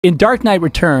In Dark Knight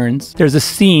Returns, there's a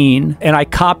scene, and I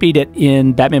copied it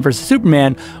in Batman vs.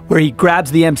 Superman, where he grabs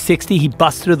the M60, he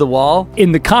busts through the wall.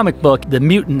 In the comic book, the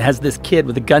mutant has this kid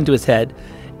with a gun to his head,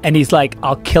 and he's like,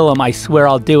 I'll kill him, I swear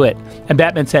I'll do it. And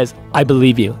Batman says, I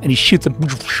believe you. And he shoots him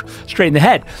straight in the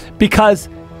head. Because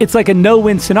it's like a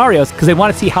no-win scenario, because they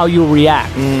want to see how you'll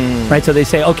react, right? So they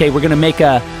say, okay, we're gonna make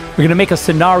a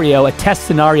scenario, a test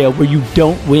scenario where you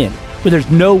don't win, where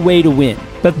there's no way to win.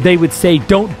 But they would say,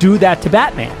 don't do that to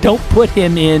Batman. Don't put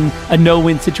him in a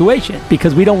no-win situation,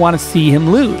 because we don't want to see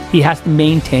him lose. He has to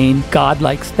maintain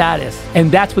godlike status.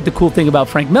 And that's what the cool thing about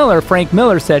Frank Miller. Frank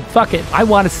Miller said, fuck it, I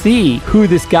want to see who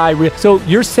this guy So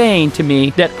you're saying to me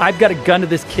that I've got a gun to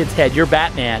this kid's head, you're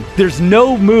Batman. There's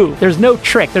no move, there's no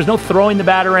trick, there's no throwing the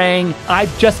batarang.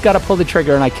 I've just got to pull the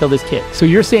trigger and I kill this kid. So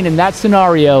you're saying in that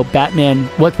scenario,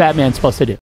 what's Batman supposed to do?